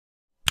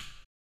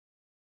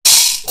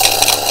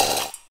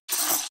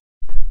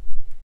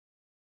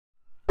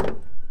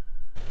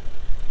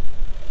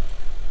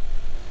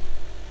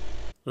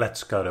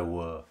Let's go to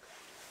work.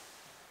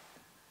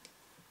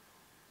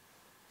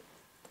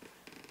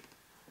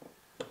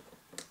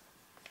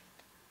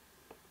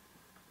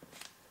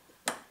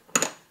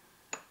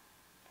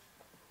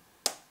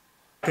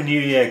 Happy New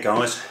Year,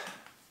 guys.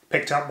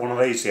 Picked up one of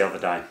these the other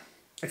day.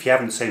 If you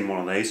haven't seen one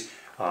of these,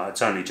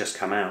 it's only just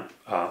come out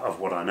of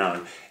what I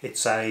know.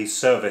 It's a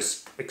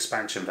service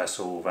expansion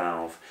vessel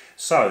valve.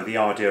 So the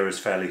idea is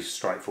fairly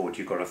straightforward.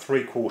 You've got a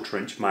 3/4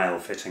 inch male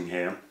fitting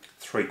here,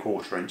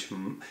 3/4 inch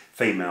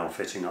female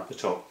fitting up the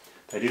top.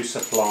 They do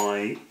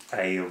supply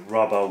a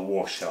rubber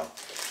washer.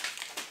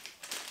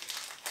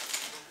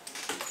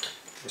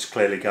 This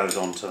clearly goes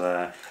onto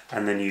there,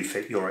 and then you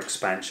fit your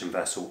expansion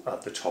vessel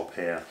at the top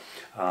here.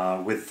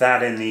 With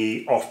that in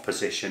the off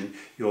position,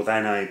 you're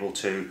then able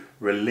to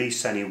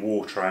release any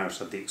water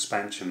out of the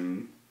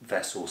expansion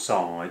vessel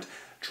side,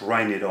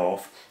 drain it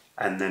off,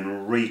 and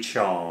then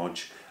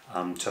recharge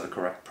to the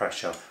correct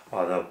pressure,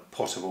 either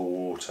potable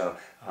water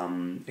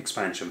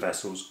expansion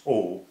vessels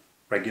or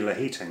regular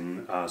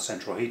heating,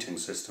 central heating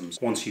systems.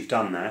 Once you've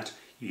done that,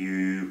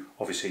 you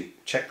obviously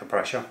check the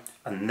pressure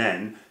and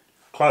then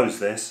close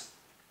this.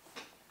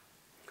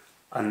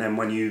 And then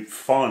when you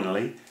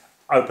finally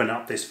open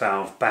up this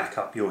valve back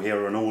up, you'll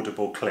hear an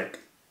audible click.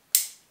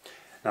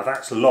 Now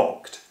that's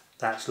locked,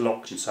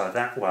 and so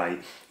that way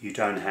you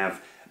don't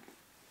have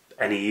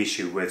any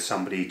issue with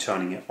somebody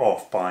turning it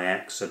off by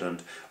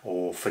accident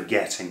or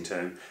forgetting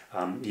to.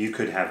 You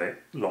could have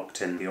it locked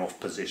in the off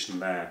position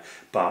there,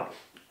 but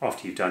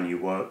after you've done your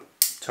work,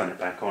 turn it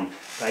back on.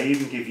 They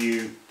even give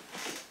you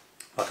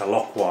like a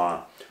lock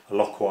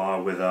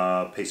wire with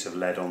a piece of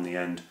lead on the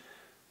end,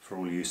 for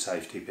all you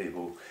safety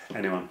people.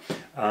 Anyway,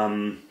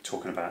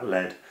 talking about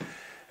lead.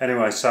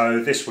 Anyway,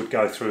 so this would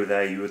go through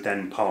there, you would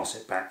then pass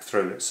it back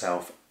through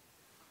itself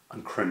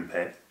and crimp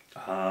it.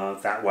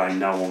 That way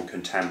no one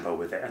can tamper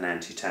with it, an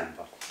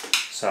anti-tamper.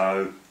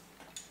 So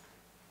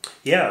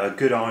yeah, a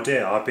good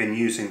idea. I've been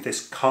using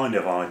this kind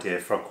of idea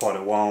for quite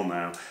a while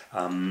now.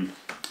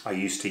 I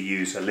used to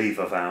use a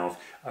lever valve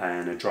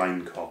and a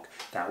drain cock.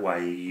 That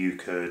way you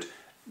could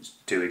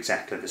do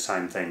exactly the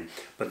same thing,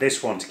 but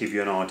this one, to give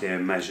you an idea,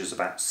 measures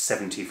about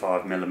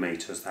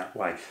 75mm that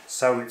way,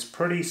 so it's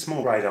pretty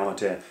small. Great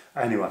idea.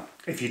 Anyway,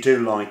 if you do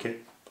like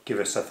it, give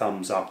us a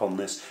thumbs up on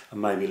this and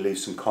maybe leave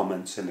some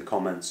comments in the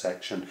comments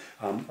section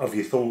of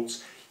your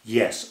thoughts.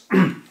 Yes,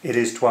 it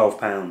is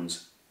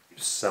 £12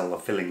 to sell a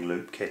filling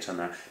loop kit, and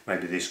that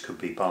maybe this could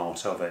be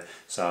part of it.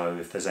 So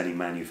if there's any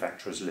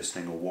manufacturers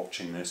listening or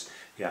watching this,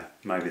 yeah,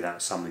 maybe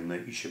that's something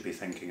that you should be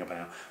thinking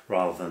about,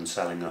 rather than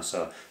selling us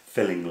a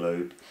filling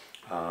loop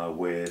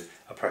with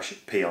a pressure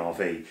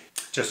PRV.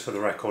 Just for the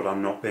record,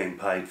 I'm not being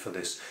paid for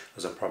this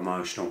as a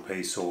promotional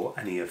piece or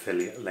any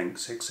affiliate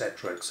links,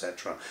 etc,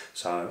 etc.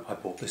 So I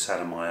bought this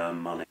out of my own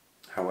money.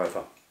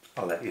 However,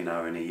 I'll let you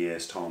know in a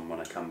year's time when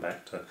I come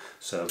back to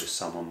service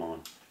some of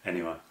mine.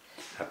 Anyway,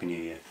 Happy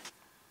New Year.